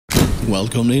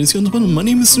Welcome ladies and gentlemen, my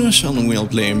name is Sunesha and we are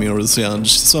playing Mirror's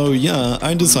Edge. So yeah,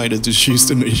 I decided to choose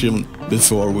the mission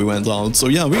before we went out. So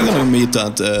yeah, we're gonna meet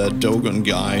that Dogon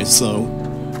guy, so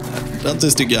that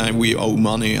is the guy we owe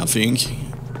money, I think.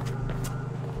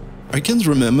 I can't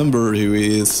remember who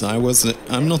he is. I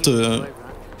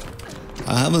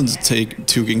haven't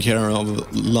taken care of a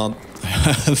lot.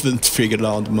 I haven't figured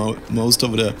out most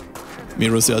of the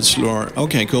Mirror's Edge lore.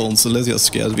 Okay, cool, so let's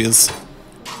just get this.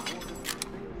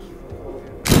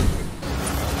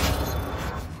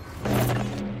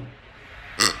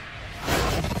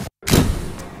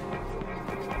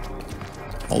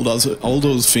 All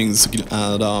those things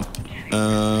add up.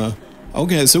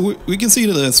 Okay, so we can see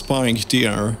the spike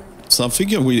there. So I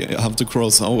think we have to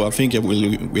cross. Oh, I think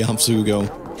we have to go.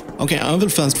 Okay, I will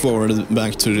fast forward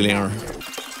back to there.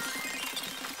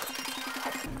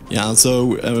 Yeah,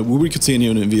 so we will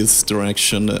continue in this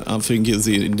direction. I think is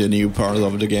the new part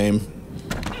of the game.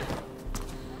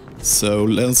 So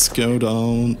let's go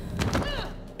down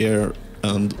here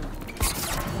and.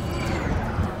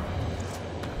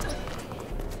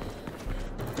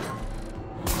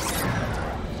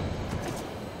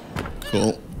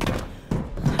 Cool.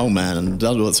 Oh man,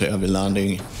 that was a heavy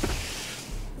landing.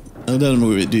 And then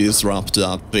we disrupt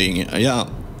that thing. Yeah,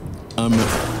 I'm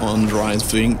on the right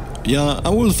thing. Yeah, I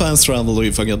will fast travel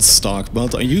if I get stuck,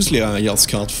 but usually I just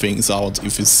cut things out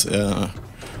if it's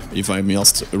if I'm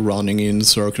just running in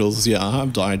circles. Yeah, I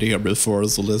have died here before,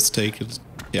 so let's take it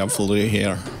carefully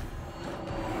here.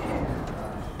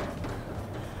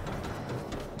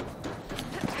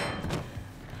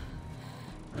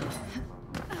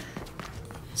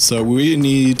 So we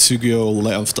need to go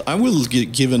left. I will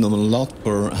get given them a lot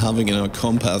for having a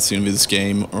compass in this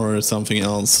game or something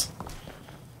else.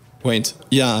 Wait,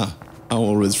 yeah, I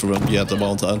always forget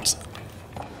about that.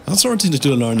 I'm starting to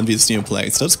learn this new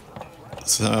place.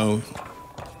 So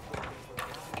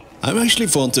I actually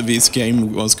thought that this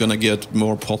game was gonna get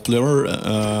more popular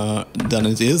than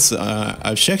it is.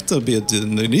 I've checked a bit,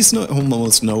 and there is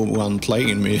almost no one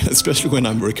playing me, especially when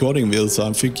I'm recording this.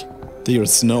 I think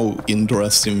there's no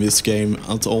interest in this game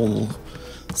at all,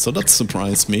 so that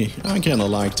surprised me. I kinda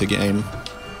like the game.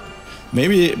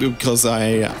 Maybe because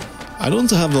I don't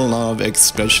have a lot of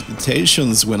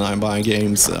expectations when I buy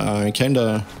games.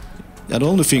 The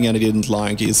only thing I didn't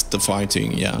like is the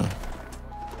fighting, yeah.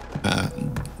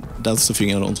 That's the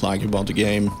thing I don't like about the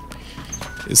game.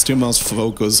 It's too much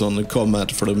focus on the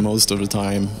combat for the most of the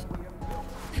time.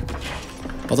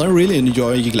 But I really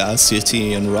enjoy Glass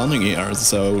City and running here,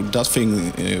 so that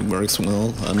thing works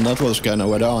well, and that was kind of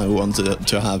what I wanted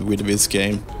to have with this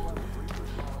game.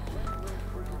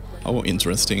 Oh,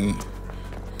 interesting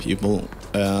people.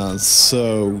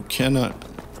 So can I...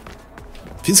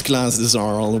 These glasses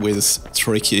are always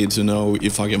tricky to know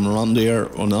if I can run there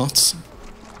or not.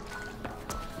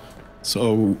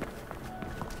 So...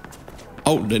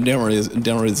 Oh, there is...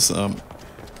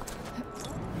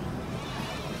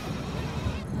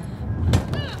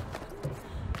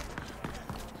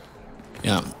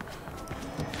 Yeah.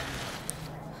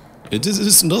 It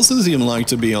doesn't seem like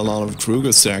to be a lot of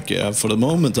Krugersack, for the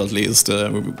moment at least.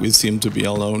 We seem to be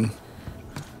alone.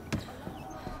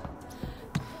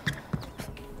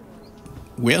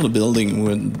 We are the building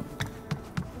when...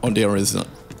 Oh, there is a...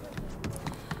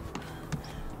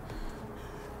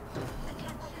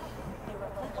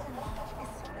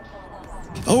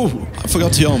 Oh, I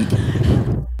forgot to jump.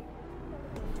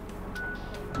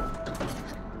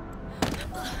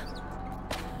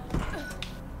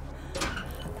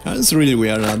 It's really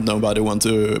weird that nobody wants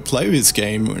to play this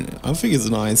game. I think it's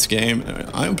a nice game.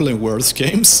 I'm playing worse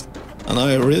games, and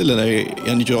I really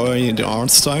enjoy the art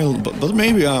style. But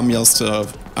maybe I'm just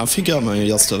I think I'm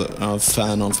just a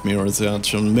fan of Mirror's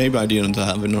Edge, and maybe I didn't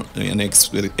have an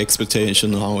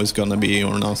expectation how it's gonna be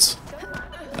or not.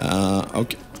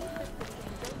 Okay.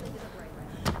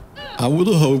 I would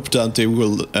hope that they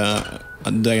will.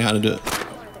 They had.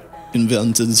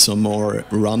 Invented some more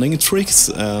running tricks,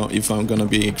 if I'm gonna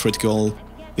be critical.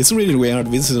 It's really weird,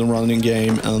 this is a running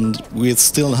game and we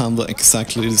still have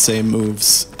exactly the same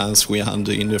moves as we had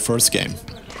in the first game.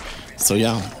 So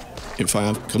yeah, if I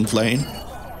have complained,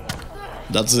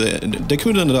 that's it. They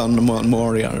could have done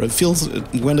more here. It feels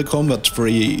when the combat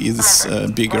tree is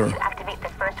bigger. Once you activate the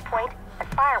first point, the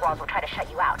firewalls will try to shut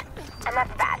you out, and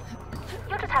that's bad.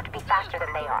 You'll just have to be faster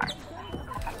than they are.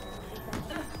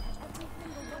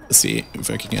 See if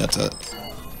I can get that.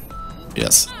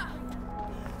 Yes.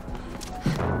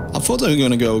 I thought I was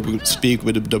gonna go speak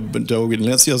with the Dogon.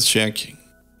 Let's just check.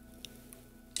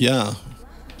 Yeah,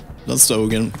 that's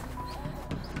Dogon.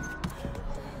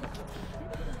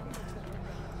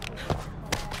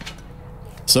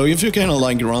 So if you're kind of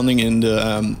like running in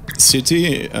the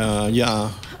city,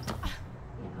 yeah.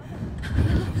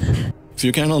 If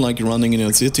you're kind of like running in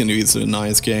a city, it's a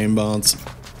nice game, but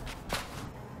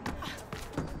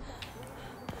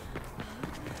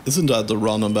isn't that the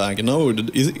run and back? No,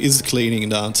 it is cleaning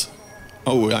that.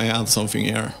 Oh, I have something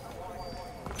here.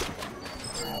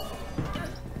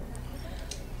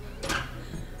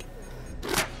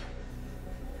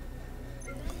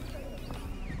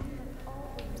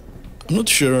 I'm not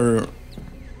sure.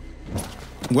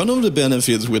 One of the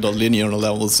benefits with the linear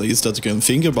levels is that you can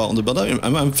think about it, but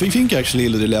I think actually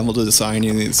the level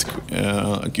designing is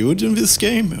good in this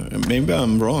game. Maybe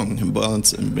I'm wrong,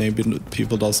 but maybe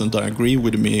people doesn't agree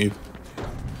with me.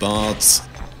 But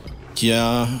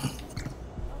yeah,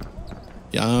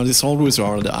 it's always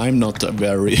hard. I'm not a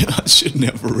very. I should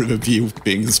never review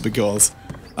things because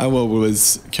I will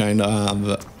always kind of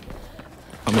have.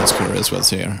 I'm just curious what's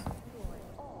here.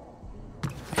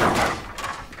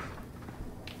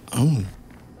 Oh,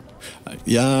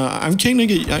 yeah. I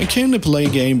kind of play a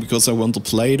game because I want to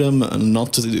play them and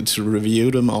not to review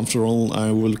them. After all,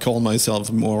 I will call myself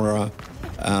more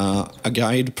a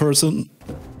guide person.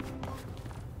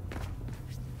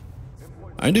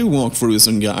 I do walk through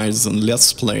some guides and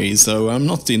let's play, so I'm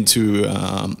not into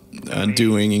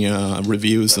doing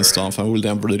reviews and stuff. I will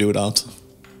never do that.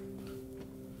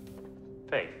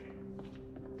 Faith,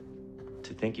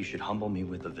 to think you should humble me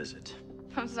with a visit.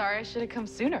 I'm sorry, I should have come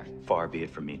sooner. Far be it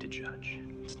from me to judge.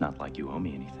 It's not like you owe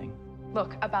me anything.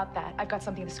 Look, about that, I've got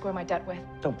something to square my debt with.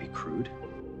 Don't be crude.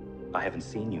 I haven't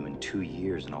seen you in 2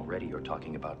 years and already you're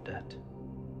talking about debt.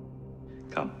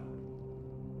 Come.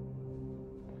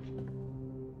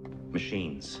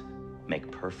 Machines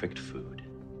make perfect food.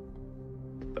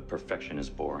 But perfection is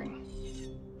boring.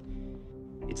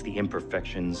 It's the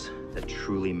imperfections that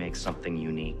truly make something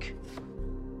unique.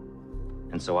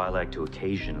 And so I like to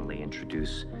occasionally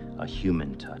introduce a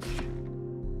human touch.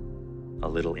 A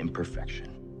little imperfection.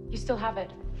 You still have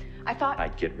it. I thought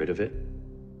I'd get rid of it.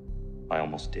 I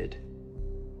almost did.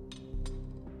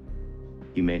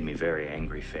 You made me very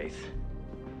angry, Faith.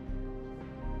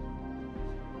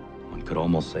 One could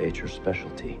almost say it's your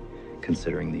specialty,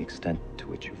 considering the extent to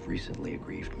which you've recently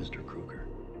aggrieved Mr. Kruger.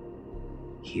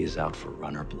 He is out for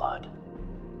runner blood.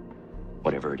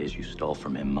 Whatever it is you stole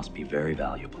from him must be very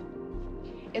valuable.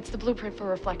 it's the blueprint for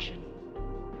reflection.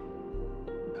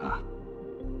 Ah,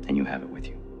 and you have it with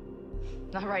you.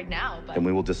 Not right now, but... Then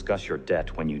we will discuss your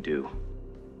debt when you do.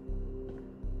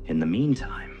 In the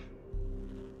meantime,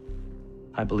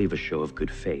 I believe a show of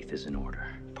good faith is in order.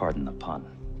 Pardon the pun.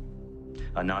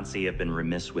 Anansi have been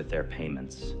remiss with their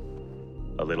payments.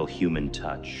 A little human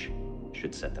touch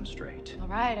should set them straight. All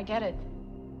right, I get it.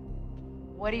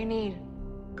 What do you need?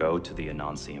 Go to the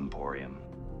Anansi Emporium.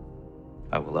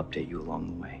 I will update you along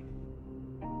the way.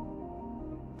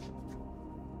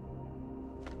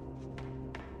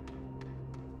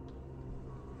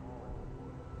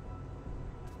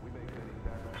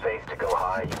 Faith, to go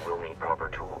high, you will need proper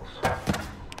tools.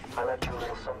 I left you a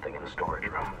little something in the storage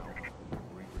room.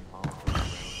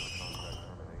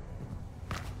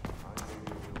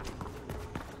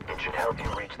 It should help you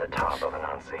reach the top of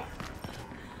Anansi.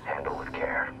 Handle with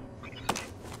care.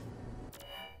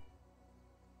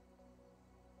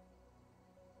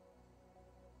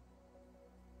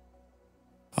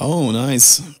 Oh,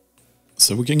 nice.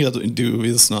 So we can do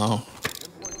this now.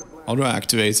 How do I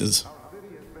activate it?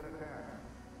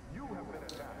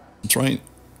 I'm trying.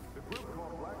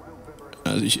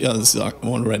 Yeah, this is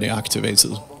already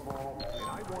activated.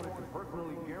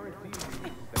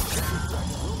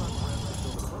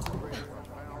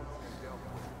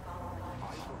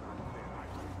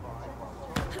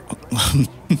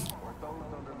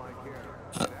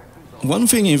 One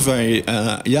thing, if I,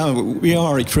 yeah, we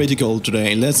are critical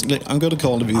today. I'm gonna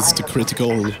call this the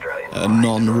critical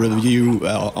non-review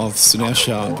of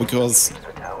Sunesha, because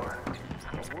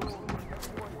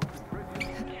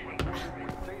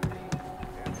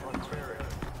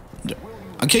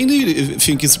I kind of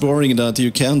think it's boring that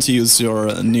you can't use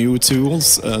your new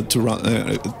tools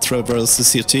to traverse the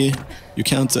city. You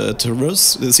can't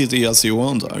traverse the city as you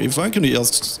want. If I can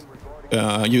just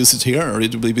use it here,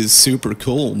 it will be super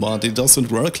cool, but it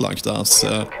doesn't work like that.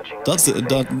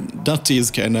 That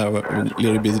is kind of a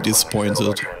little bit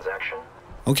disappointed.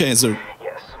 Okay, so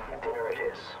Yes, dinner it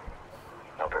is.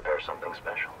 I'll prepare something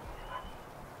special.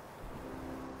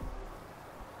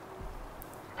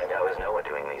 And how is Noah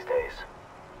doing these days?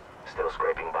 Still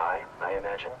scraping by, I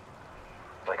imagine?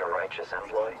 Like a righteous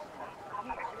employee?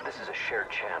 This is a shared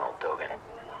channel, Dogen.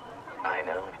 I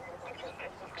know.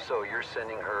 So you're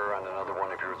sending her on another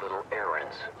one of your little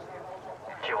errands?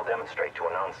 She will demonstrate to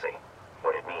Anansi.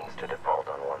 what it means to default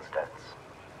on one's debts.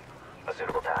 A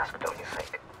suitable task, don't you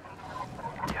think?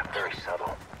 Yeah, very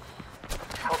subtle.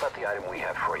 How about the item we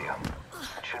have for you?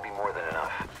 It should be more than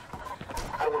enough.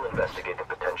 I will investigate the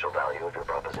potential value of your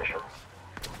proposition.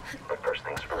 But first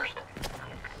things first.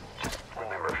 Just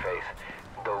remember, Faith,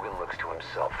 Dogen looks to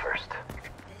himself first.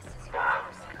 Ah,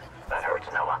 that hurts,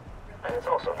 Noah. And it's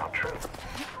also not true.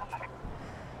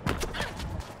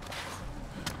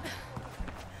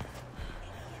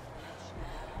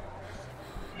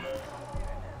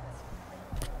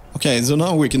 Okay, so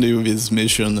now we can do this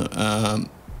mission.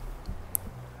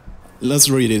 Let's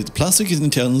read it. Plastic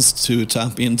intends to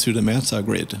tap into the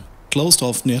meta-grid,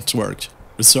 closed-off network,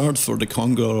 reserved for the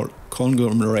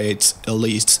conglomerate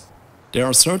elite. There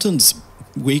are certain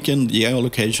weakened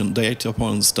geolocation data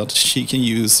points that she can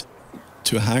use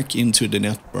to hack into the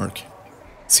network.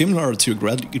 Similar to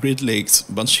grid leaks,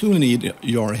 but she will need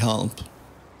your help.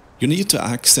 You need to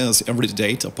access every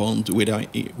data point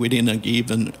within a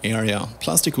given area.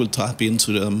 Plastic will tap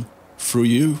into them through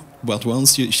you, but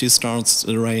once she starts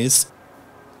the race,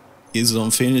 it's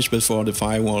unfinished before the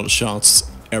firewall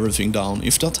shuts everything down.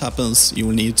 If that happens, you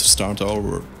will need to start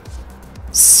over.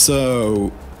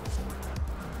 So,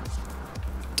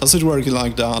 does it work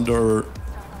like the other?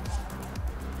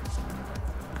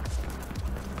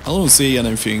 I don't see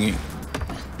anything.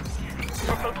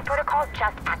 The safety protocol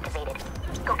just activated.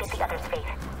 Go get the others,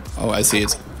 Faith. Oh, I see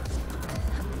it.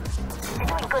 You're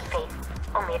doing good, Faith.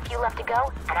 Only a few left to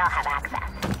go, and I'll have access.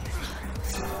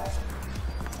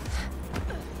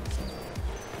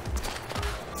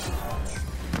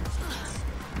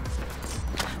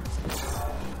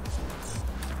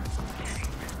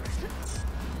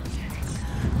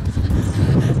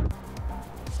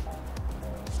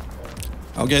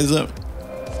 Okay,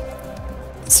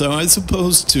 so I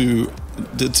suppose to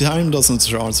the time doesn't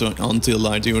start until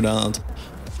I do that.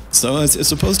 So I'm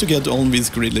supposed to get all these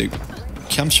gridly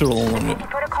capture all of it.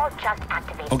 Protocol just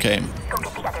activated. Okay, Go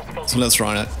get the others, Faith. so let's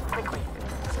try that. Quickly.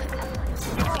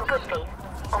 You're doing good,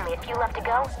 Faith. Only a few left to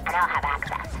go, and I'll have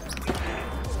access.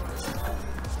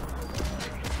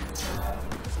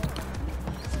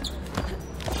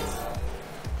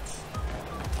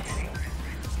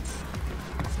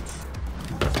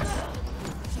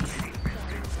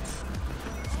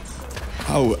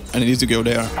 Oh, I need to go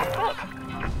there. That's it.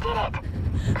 You did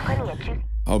it. Plenty of juice.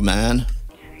 Oh man.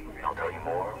 I'll tell you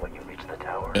more when you reach the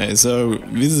tower. Okay, so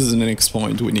this is the next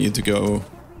point we need to go.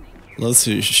 Let's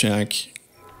see, check.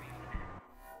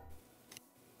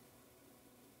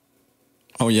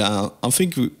 Oh yeah, I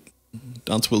think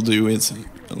that will do it.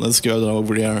 Let's go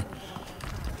over there.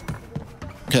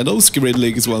 Okay, those grid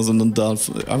leaks wasn't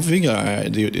that. I think I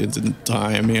did it in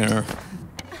time here.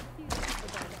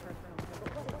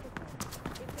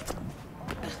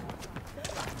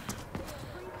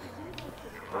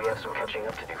 We have some catching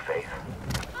up to do, Faith.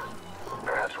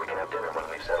 Perhaps we can have dinner when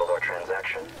we've settled our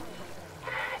transaction.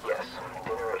 Yes,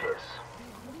 dinner it is.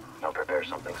 I'll prepare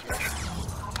something special.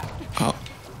 Oh.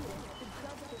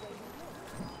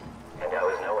 And how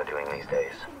is Noah doing these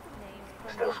days?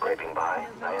 Still scraping by,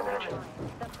 I imagine?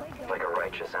 Like a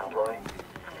righteous employee?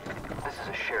 This is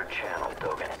a shared channel,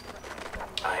 Dogen.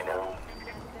 I know.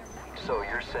 So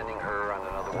you're sending her on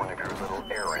another one of your little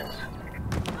errands?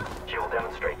 She will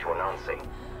demonstrate to Anansi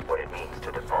what it means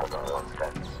to default on one's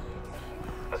debts.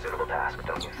 A suitable task,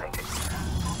 don't you think?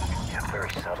 Yeah, very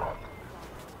subtle.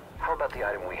 How about the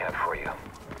item we have for you?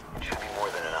 It should be more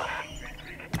than enough.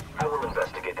 I will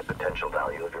investigate the potential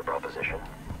value of your proposition.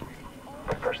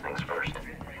 But first things first.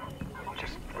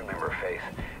 Just remember, Faith,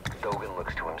 Dogen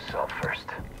looks to himself first.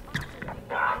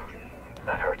 Ah,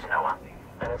 that hurts, Noah.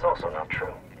 And it's also not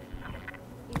true.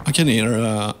 I can hear,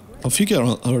 I think I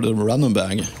heard a random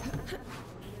bag.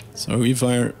 So if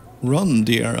I run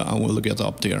there, I will get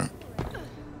up there.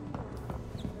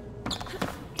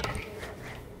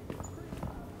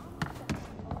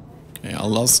 Okay, I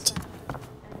lost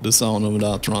the sound of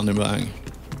that running bag.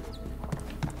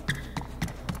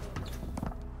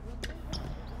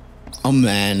 Oh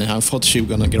man, I thought she was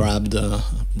gonna grab the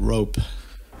rope.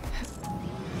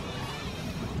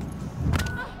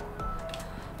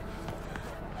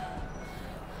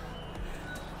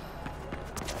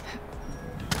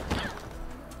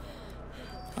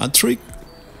 A trick.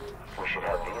 We should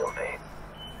have veal, Faith.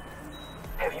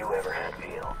 Have you ever had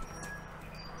veal?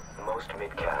 Most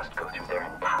mid-caste go through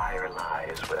their entire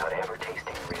lives without ever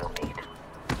tasting real meat.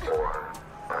 Or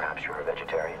perhaps you're a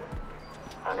vegetarian.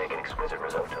 I make an exquisite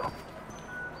risotto.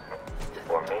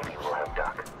 Or maybe we'll have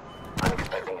duck. I'm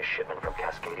expecting a shipment from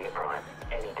Cascadia Prime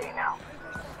any day now.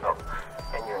 Oh,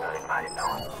 and you're not invited,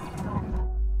 Noah.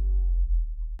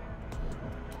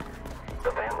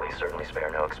 The family We certainly spare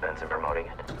no expense in promoting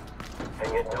it.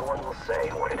 And yet no one will say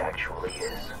what it actually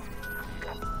is.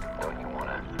 Don't you want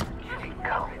to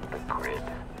become the grid,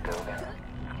 Dogan?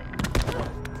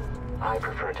 I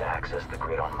prefer to access the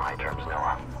grid on my terms,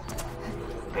 Noah.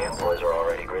 The employees are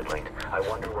already grid-linked. I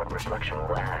wonder what Reflection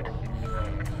will add.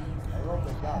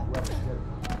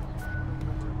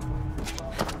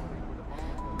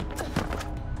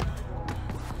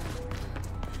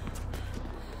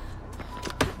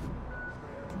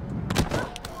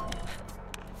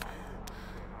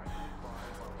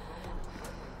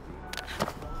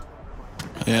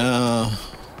 Yeah.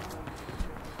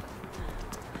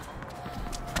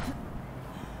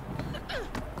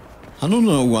 I don't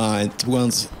know why it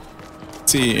wants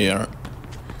see here.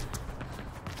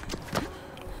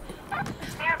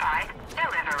 Nearby,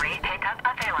 delivery pickup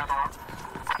available.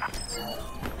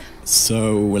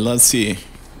 So let's see.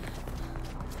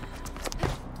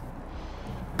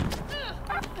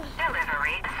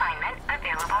 Delivery assignment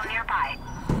available nearby.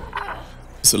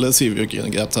 So let's see if we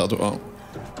can get that one.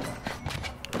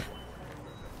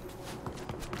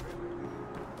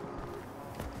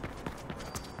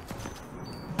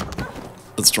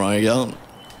 Let's try again.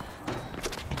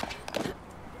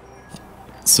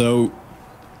 So,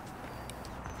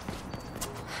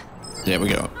 there we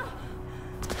go.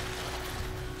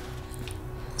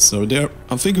 So there,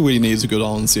 I think we need to go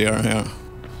down here.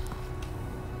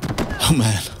 Oh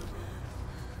man.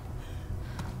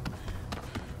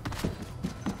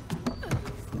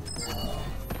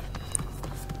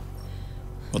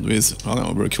 What is,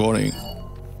 I'm recording.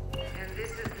 And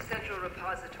this is the central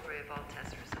repository of all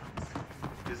test results.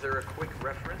 Is there a quick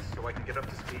reference so I can get up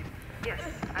to speed? Yes,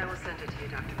 I will send it to you,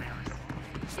 Dr. Malice.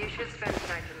 You should spend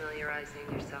tonight familiarizing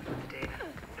yourself with the data.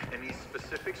 Any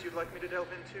specifics you'd like me to delve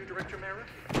into, Director Mara?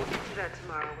 We'll get to that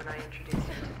tomorrow when I introduce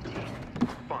you to the team.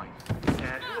 Fine.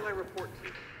 And who will I report to?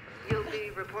 You'll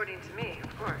be reporting to me,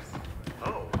 of course.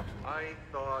 Oh, I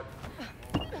thought...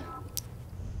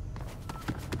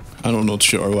 I'm not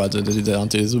sure what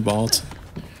that is about.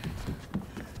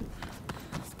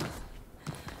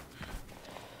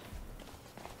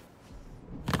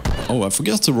 Oh, I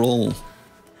forgot to roll.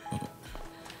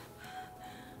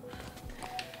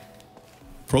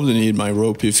 Probably need my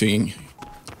ropey thing.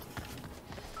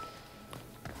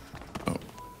 Oh.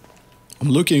 I'm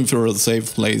looking for a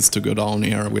safe place to go down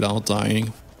here without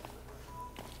dying.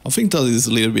 I think that is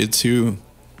a little bit too...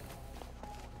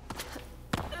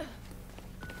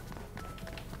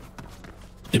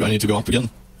 Maybe I need to go up again.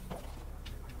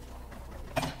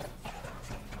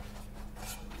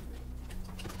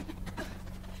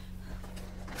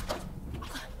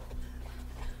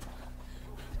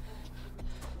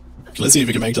 Let's see if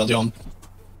we can make that jump.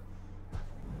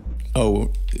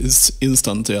 Oh, it's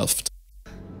instant death.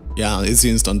 Yeah, it's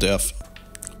instant death.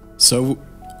 So,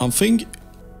 I think...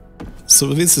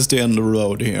 So this is the end of the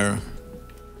road here.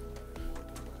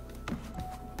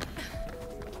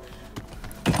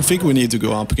 I think we need to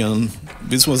go up again.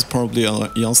 This was probably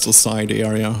just a side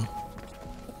area.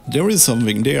 There is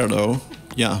something there though.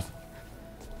 Yeah.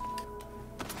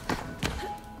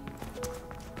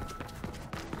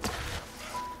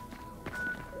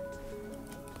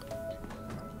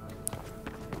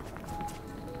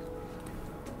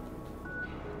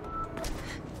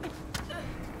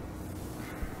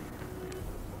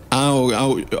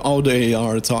 Oh, they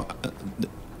are talking.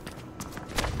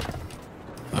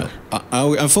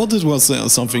 I thought it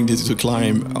was something to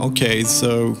climb. Okay,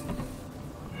 so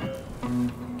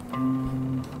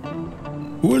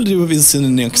we'll do this in the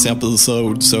next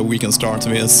episode so we can start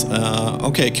this.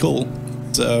 Okay, cool.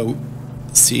 So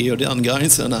see you then,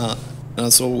 guys, and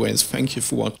as always, thank you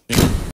for watching.